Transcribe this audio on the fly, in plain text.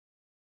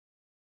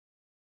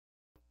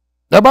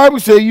The Bible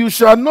says, you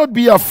shall not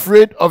be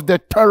afraid of the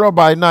terror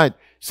by night.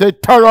 Say,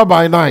 terror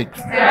by night.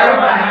 Terror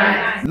by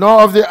night.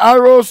 Nor of the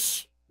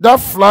arrows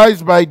that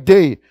flies by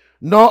day,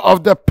 nor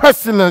of the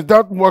pestilence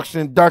that walks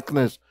in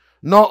darkness,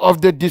 nor of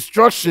the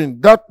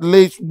destruction that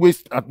lays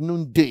waste at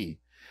noonday.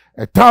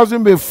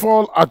 1,000 may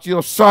fall at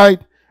your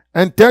side,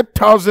 and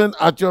 10,000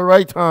 at your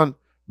right hand,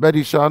 but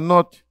it shall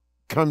not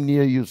come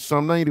near you.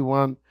 Psalm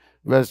 91,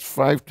 verse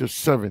 5 to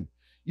 7.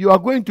 You are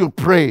going to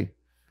pray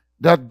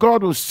that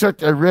God will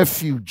set a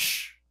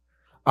refuge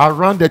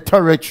around the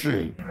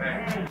territory.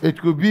 It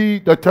could be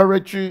the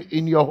territory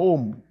in your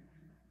home.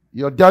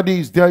 Your daddy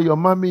is there, your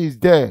mommy is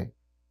there.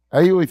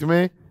 Are you with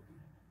me?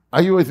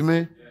 Are you with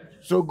me?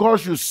 So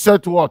God should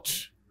set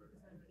what?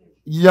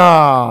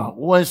 Yeah,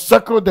 will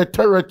encircle the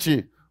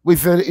territory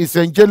with his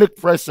angelic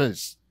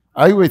presence.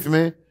 Are you with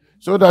me?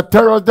 So the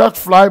terrors that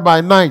fly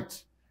by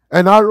night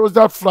and arrows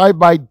that fly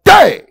by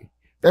day,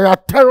 there are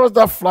terrors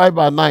that fly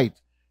by night.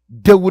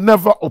 They will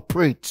never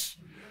operate.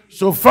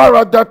 So far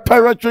as that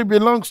territory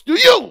belongs to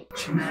you,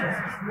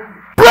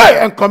 pray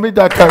and commit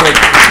that territory.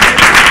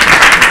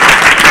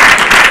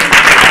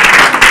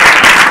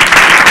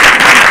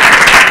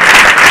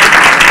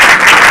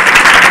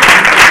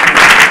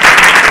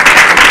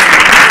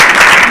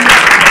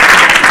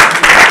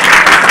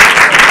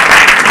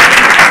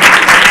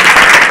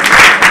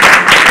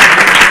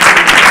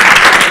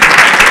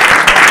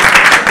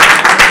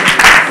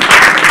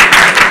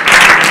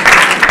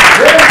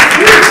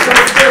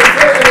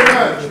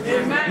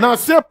 Now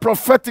say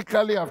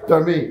prophetically after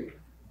me.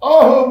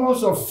 All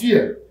hormones of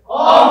fear.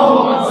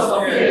 All hormones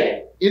of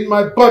fear. In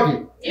my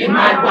body. In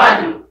my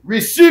body.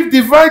 Receive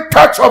divine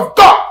touch of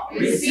God.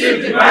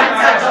 Receive divine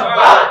touch of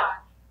God.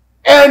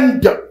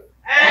 And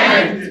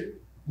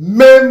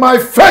may my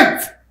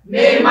faith.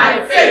 May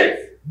my faith.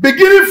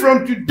 Beginning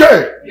from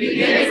today.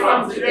 Beginning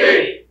from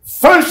today.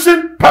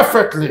 Function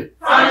perfectly.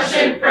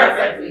 Function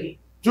perfectly.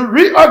 To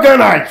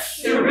reorganize.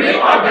 To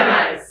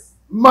reorganize.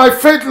 My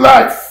faith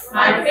life.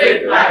 My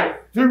faith life.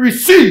 To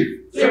receive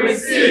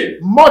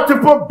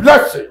multiple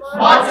blessings.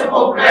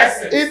 Multiple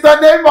blessings. In the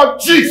name of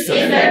Jesus.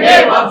 In the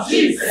name of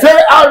Jesus. Say,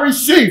 I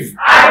receive.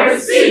 I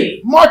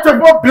receive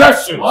multiple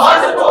blessings.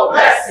 Multiple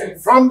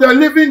blessings. From the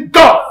living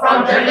God.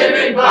 From the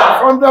living God.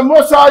 From the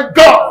Most High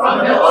God. From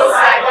the Most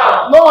High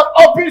God. Lord,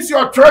 open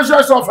your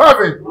treasures of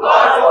heaven.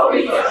 Lord,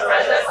 open your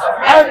treasures of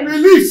heaven. And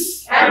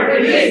release. And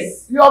release.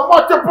 Your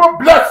multiple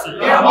blessings.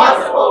 Your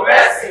multiple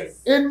blessings.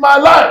 In my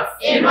life.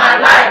 In my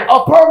life.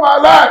 Upon my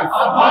life.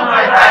 Upon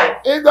my life.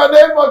 In the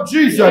name of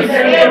Jesus. In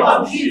the name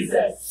of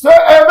Jesus. Say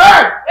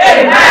amen.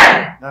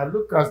 Amen. Now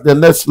look at the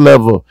next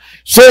level.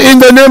 Say in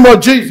the name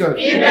of Jesus.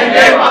 In the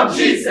name of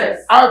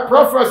Jesus. I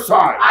prophesy.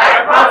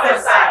 I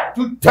prophesy.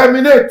 To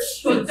terminate.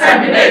 To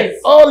terminate.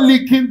 All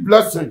leaking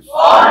blessings.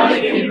 All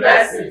leaking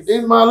blessings.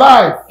 In my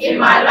life. In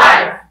my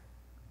life.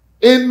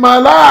 In my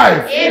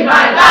life. In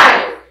my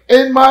life.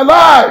 In my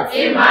life.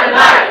 In my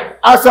life.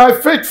 As I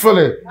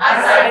faithfully.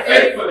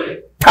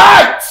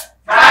 Tight.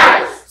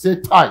 Say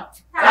tight.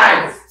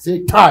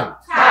 Say tight.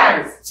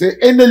 Say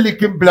any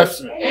leaking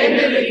blessing.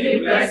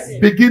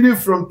 Beginning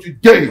from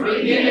today.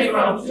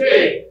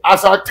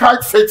 As I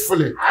tight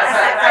faithfully.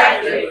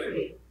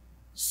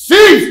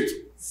 Ceased.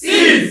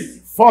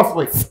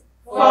 Forthwith.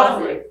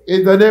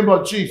 In the name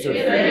of Jesus.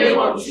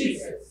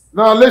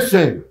 Now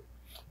listen.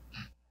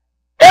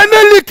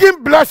 Any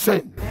leaking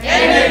blessing.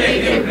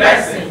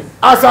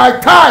 As I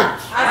tithe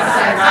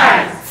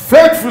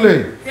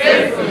faithfully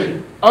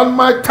on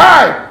my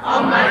time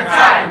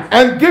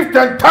and gift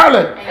and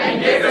talent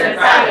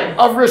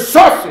of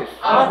resources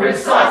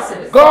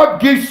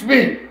God gives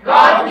me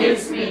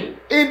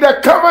in the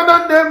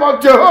covenant name of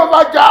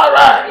Jehovah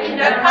Jireh.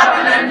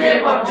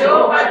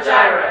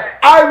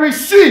 I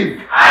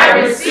receive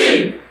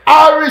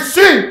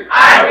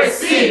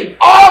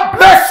all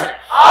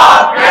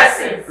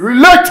blessings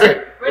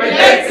related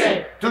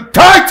to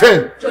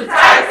tithing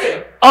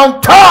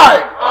on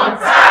time,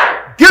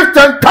 gift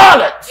and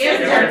talent,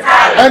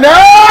 and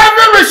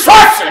every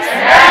resources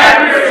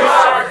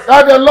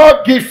that the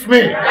Lord gives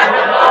me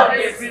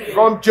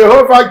from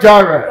Jehovah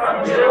Jireh.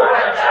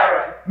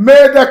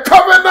 May the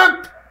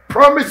covenant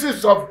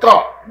promises of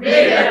God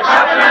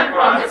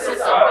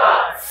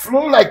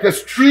flow like a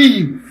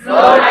stream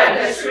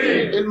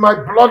in my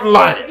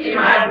bloodline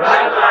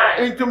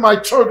into my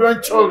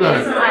children's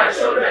children.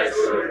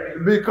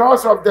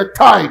 Because of the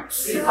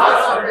tithes,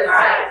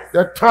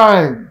 the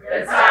time,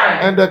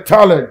 and the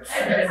talent.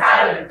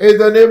 In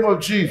the name of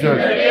Jesus.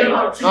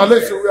 Now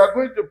listen, we are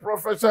going to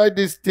prophesy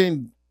this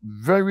thing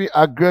very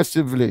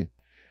aggressively.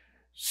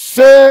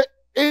 Say,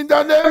 in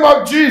the name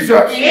of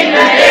Jesus. In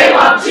the name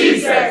of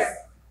Jesus.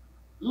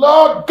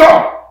 Lord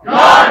God.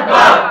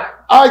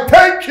 I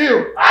thank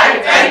you.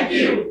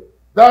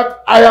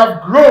 That I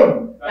have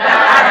grown.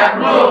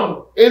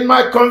 In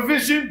my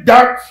conviction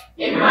that.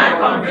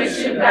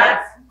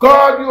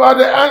 God, you are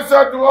the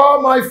answer to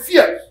all my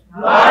fears.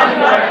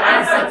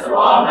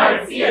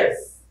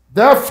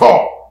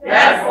 Therefore,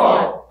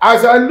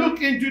 as I look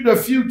into the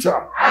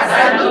future,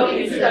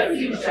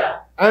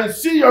 And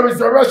see your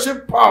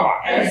resurrection power.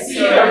 And see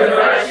your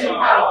resurrection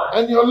power.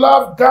 And your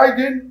love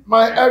guiding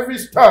my every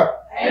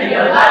step. And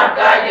your love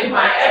guiding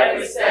my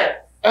every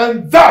step.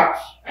 And that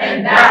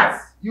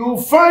you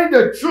will find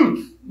the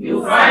truth. You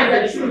will find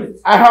the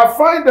truth. I have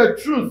found the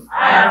truth.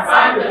 I have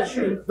found the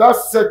truth. That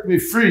set me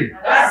free.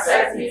 That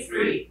sets me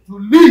free. To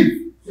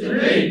live. To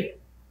live.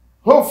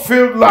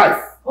 Hope-filled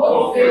life.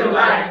 Hope-filled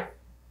life.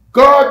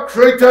 God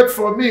created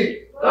for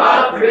me.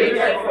 God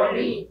created for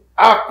me.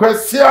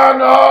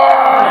 Aquasiano.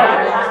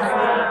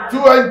 To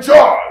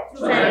enjoy.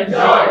 To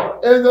enjoy.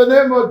 In the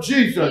name of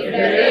Jesus. In the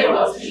name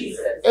of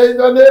Jesus. In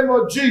the name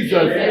of Jesus.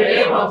 In the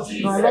name of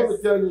Jesus. Now let me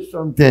tell you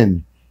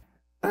something.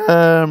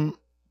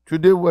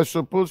 Today we're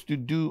supposed to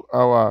do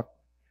our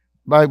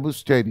Bible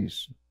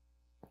studies.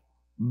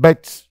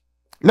 But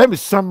let me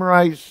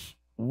summarize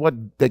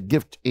what the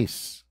gift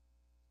is.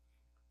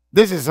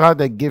 This is how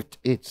the gift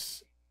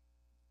is.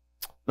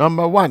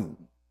 Number one,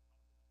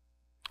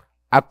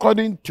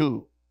 according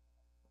to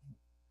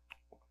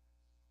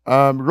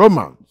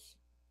Romans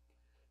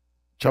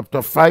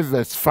chapter 5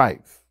 verse 5.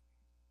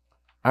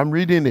 I'm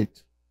reading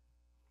it.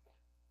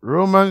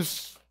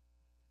 Romans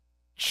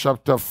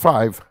chapter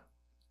 5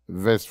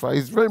 verse 5.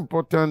 It's very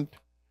important,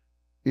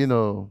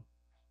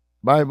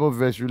 Bible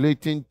verse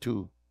relating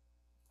to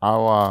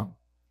our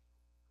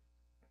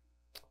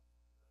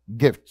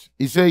gift.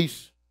 It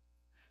says,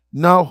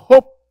 now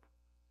hope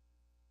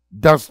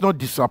does not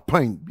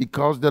disappoint,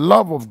 because the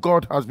love of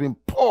God has been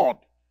poured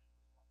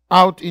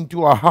out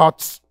into our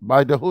hearts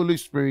by the Holy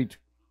Spirit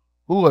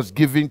who was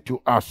given to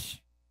us.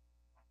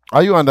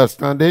 Are you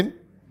understanding?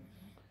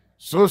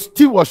 So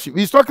stewardship.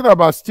 He's talking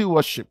about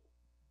stewardship.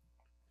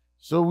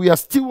 So we are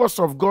stewards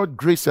of God's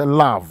grace and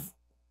love.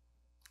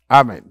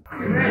 Amen.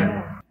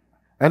 Amen.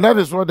 And that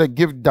is what the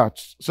gift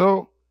does.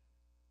 So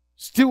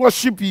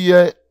stewardship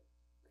here,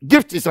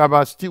 gift is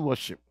about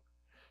stewardship.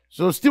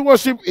 So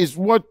stewardship is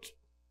what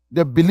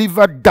the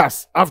believer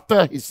does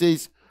after he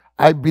says,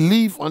 I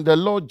believe on the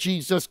Lord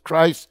Jesus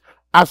Christ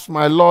as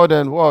my Lord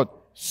and what?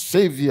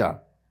 Savior.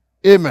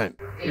 Amen.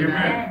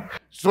 Amen.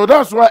 So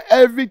that's why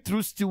every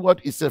true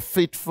steward is a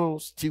faithful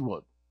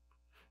steward.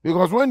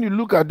 Because when you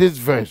look at this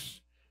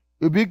verse,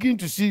 you begin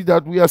to see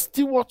that we are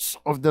stewards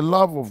of the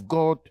love of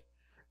God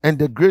and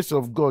the grace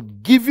of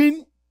God,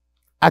 given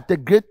at a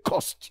great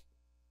cost.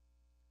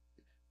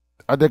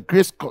 At the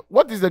great cost.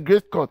 What is the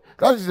great cost?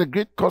 That is the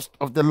great cost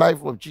of the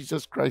life of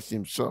Jesus Christ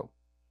himself.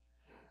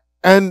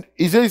 And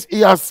he says he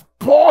has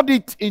poured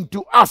it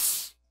into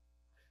us.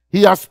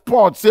 He has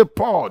poured. Say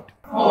poured.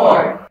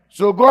 Poured.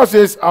 So God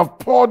says, I've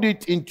poured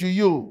it into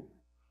you.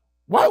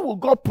 Why will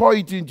God pour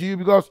it into you?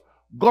 Because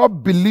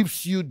God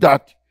believes you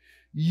that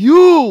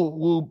you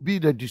will be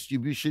the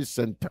distribution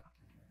center.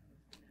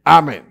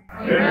 Amen.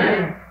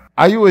 Amen.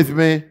 Are you with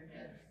me?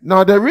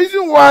 Now, the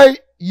reason why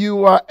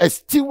you are a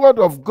steward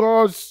of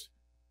God's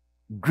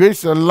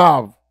grace and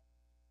love,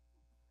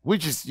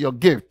 which is your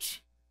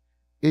gift,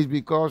 is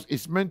because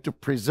it's meant to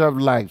preserve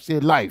life. Say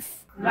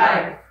life.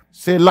 Life.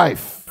 Say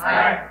life.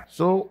 Life.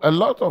 So a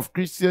lot of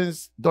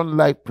Christians don't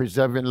like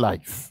preserving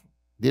life.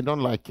 They don't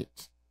like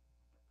it.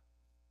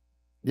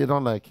 They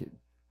don't like it.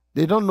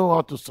 They don't know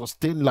how to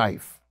sustain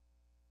life.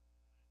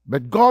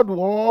 But God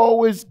will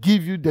always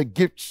give you the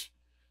gift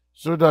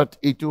so that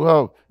it will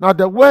help. Now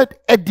the word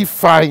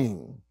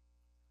edifying,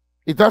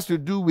 it has to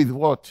do with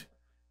what?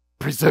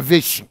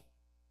 Preservation.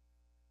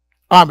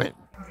 Amen.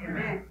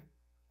 Amen.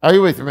 Are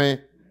you with me?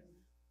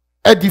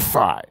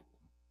 Edify.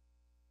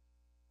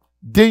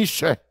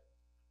 Danger.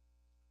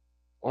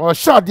 Or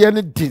shall the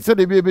any din so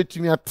they be able to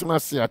me at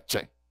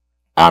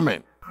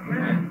Amen.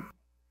 Amen.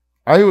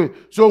 Are you?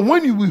 So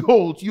when you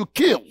withhold, you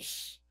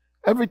kills.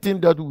 Everything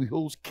that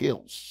withholds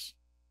kills.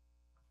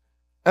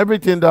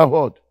 Everything that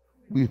what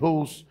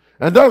withholds.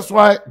 And that's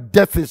why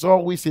death is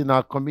always in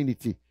our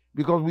community.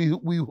 Because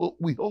we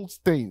hold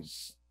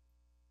things.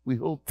 We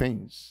hold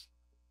things.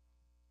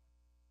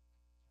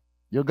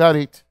 You got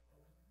it?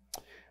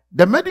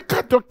 The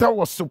medical doctor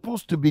was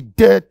supposed to be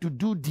there to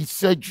do the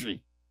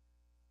surgery.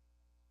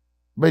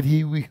 But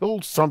he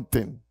withholds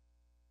something.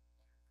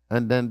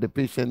 And then the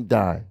patient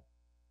died.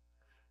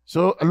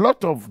 So a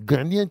lot of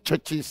Ghanaian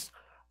churches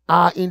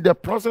are in the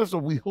process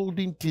of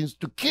withholding things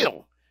to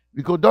kill.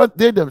 Because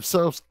they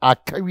themselves are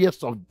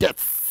carriers of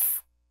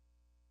death.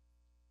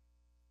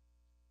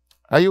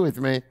 Are you with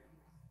me?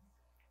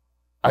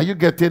 Are you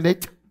getting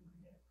it?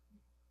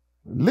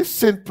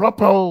 Listen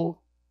proper.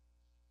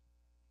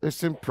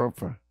 Listen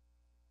proper.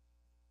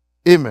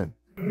 Amen.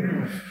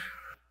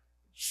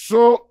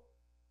 So,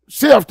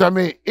 say after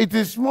me, it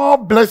is more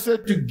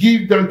blessed to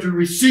give than to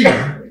receive.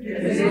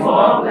 It is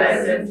more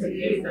blessed to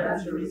give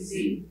than to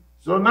receive.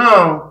 So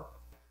now,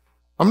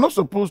 I'm not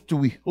supposed to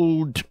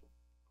withhold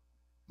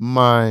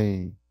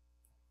my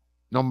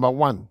number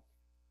one.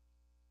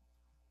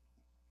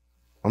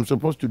 I'm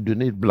supposed to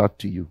donate blood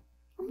to you.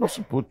 I'm not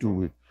supposed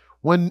to.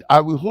 When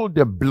I withhold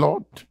the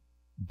blood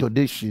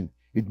donation,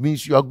 it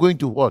means you are going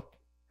to what?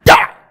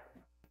 Die!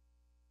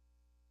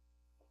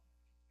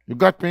 You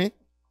got me?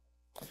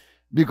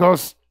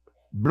 Because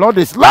blood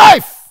is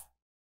life.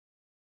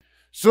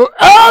 So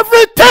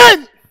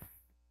everything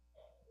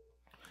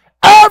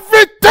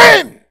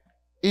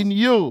in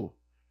you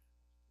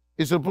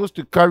is supposed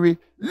to carry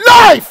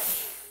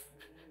life.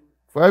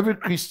 For every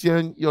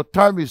Christian, your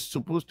time is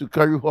supposed to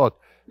carry what?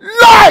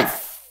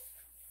 Life.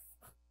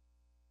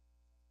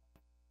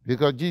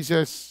 Because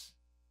Jesus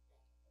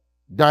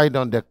died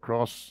on the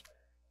cross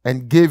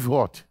and gave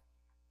what?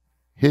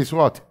 His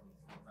what?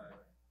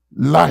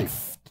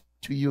 Life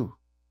to you.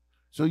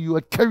 So you are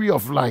a carrier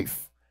of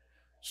life.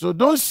 So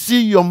don't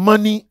see your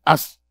money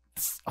as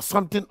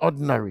something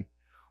ordinary.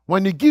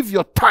 When you give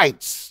your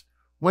tithes,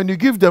 when you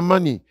give the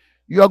money,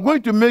 you are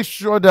going to make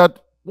sure that,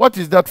 what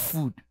is that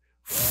food?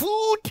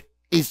 Food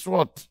is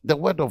what? The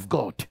word of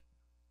God.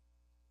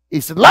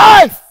 It's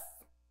life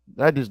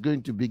that is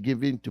going to be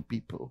given to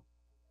people.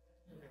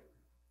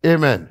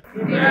 Amen.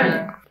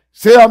 Amen.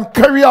 Say, I'm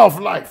carrier of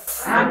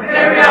life. I'm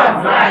carrier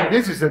of life.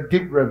 This is a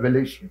deep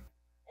revelation.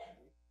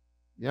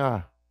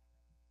 Yeah.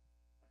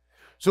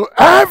 So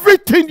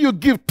everything you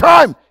give,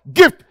 time,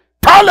 gift,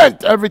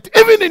 talent, everything,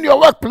 even in your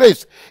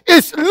workplace,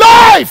 is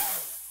life.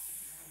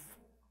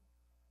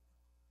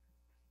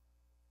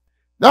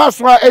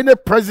 That's why any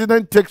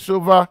president takes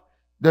over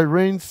the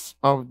reins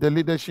of the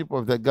leadership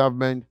of the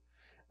government,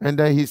 and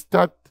then he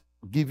starts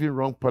giving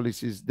wrong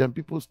policies, then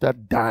people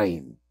start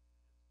dying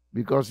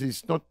because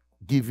he's not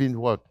giving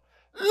what?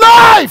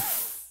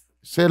 Life!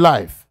 Say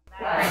life.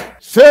 Life.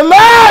 Say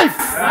life!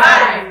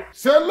 Life.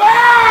 Say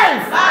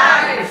life!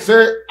 Life.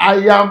 Say, I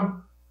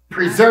am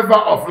preserver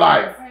of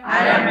life.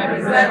 I am a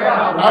preserver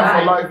of Life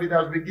for life. life, it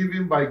has been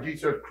given by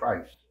Jesus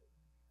Christ.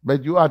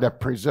 But you are the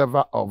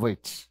preserver of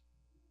it.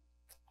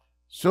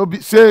 So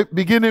say,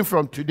 beginning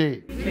from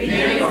today,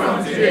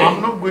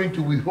 I'm not going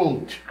to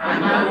withhold.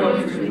 I'm not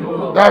going to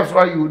withhold. That's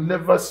why you will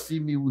never see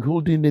me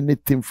withholding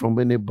anything from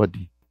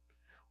anybody.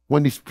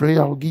 When it's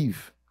prayer, I'll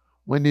give.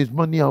 When it's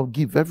money, I'll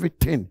give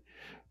everything.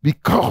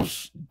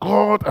 Because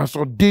God has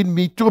ordained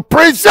me to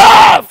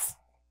preserve.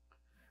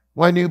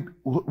 When you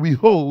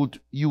withhold,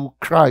 you will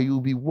cry,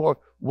 you'll be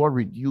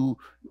worried, you'll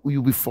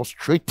be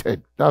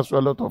frustrated. That's why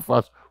a lot of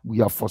us,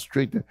 we are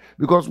frustrated.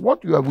 Because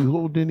what you are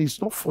withholding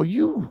is not for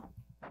you.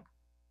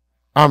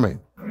 Amen.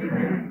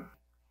 Amen.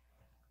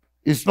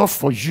 It's not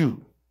for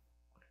you.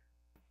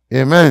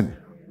 Amen.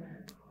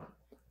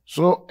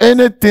 So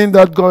anything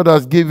that God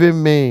has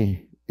given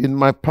me in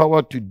my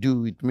power to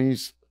do, it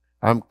means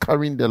I'm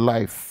carrying the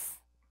life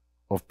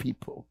of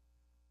people.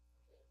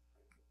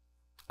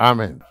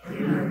 Amen.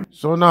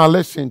 So now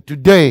listen,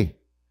 today,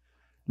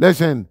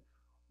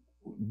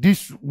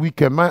 this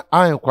weekend,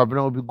 I and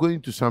Kwabena will be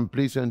going to some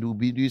place and we'll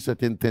be doing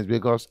certain things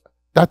because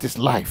that is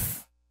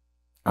life.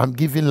 I'm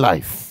giving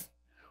life.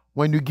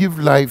 When you give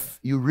life,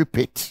 you reap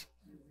it.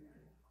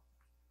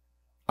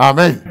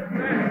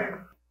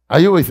 Amen. Are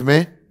you with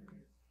me?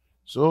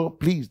 So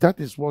please, that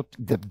is what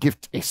that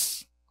gift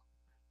is.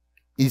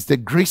 It's the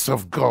grace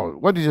of God.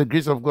 What is the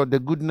grace of God? The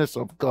goodness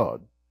of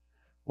God.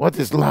 What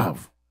is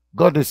love?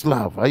 God is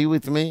love. Are you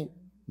with me?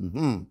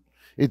 Mm-hmm.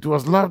 It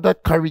was love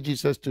that carried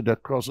Jesus to the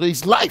cross. So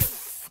it's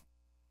life.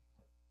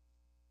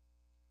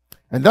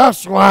 And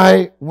that's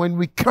why when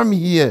we come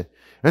here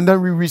and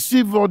then we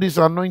receive all this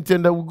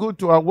anointing, that we go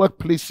to our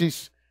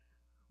workplaces,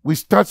 we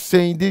start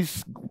saying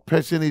this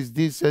person is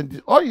this and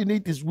this. All you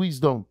need is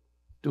wisdom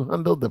to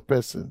handle the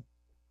person.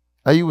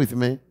 Are you with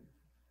me?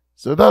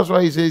 So that's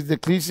why he says the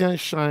Christians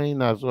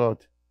shine as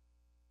what?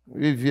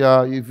 If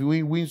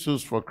you win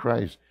souls for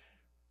Christ,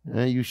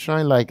 and you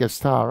shine like a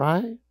star,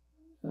 right?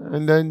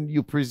 And then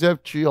you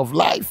preserve tree of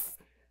life.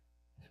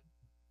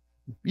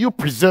 You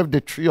preserve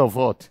the tree of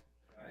what?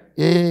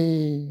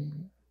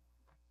 Amen.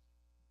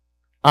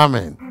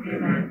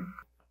 Amen.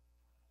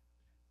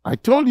 I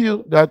told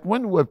you that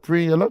when we were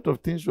praying, a lot of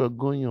things were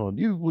going on.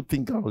 You would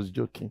think I was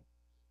joking.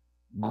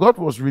 God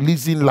was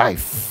releasing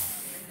life.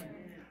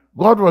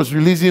 God was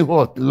releasing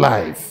what?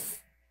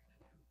 Life.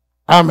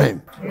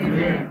 Amen.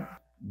 Amen.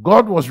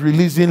 God was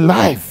releasing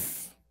life.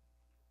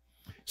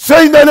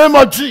 Say in the name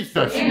of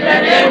Jesus. In the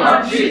name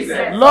of Jesus.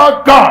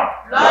 Lord God.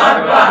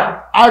 Lord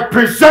God. I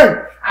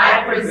present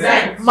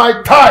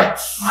my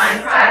tithes,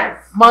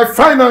 my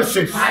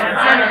finances,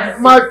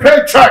 my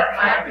paycheck.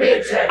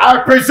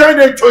 I present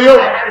it to you.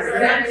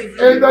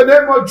 In the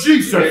name of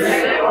Jesus.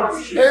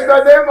 In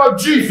the name of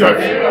Jesus.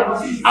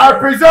 I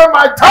present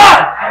my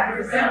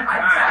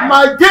time,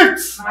 my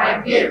gifts,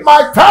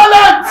 my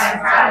talents.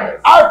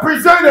 I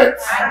present it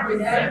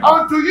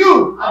unto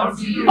you, unto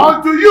you,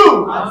 unto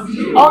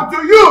you,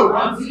 unto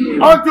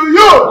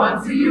you,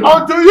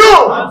 unto you.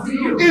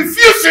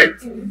 Infuse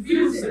it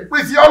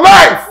with your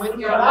life, with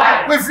your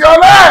life, with your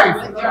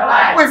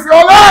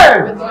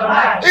life,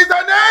 in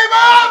the name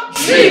of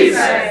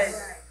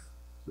Jesus.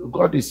 So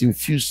God is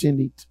infusing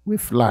it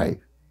with life.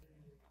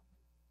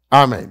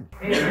 Amen.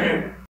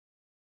 Amen.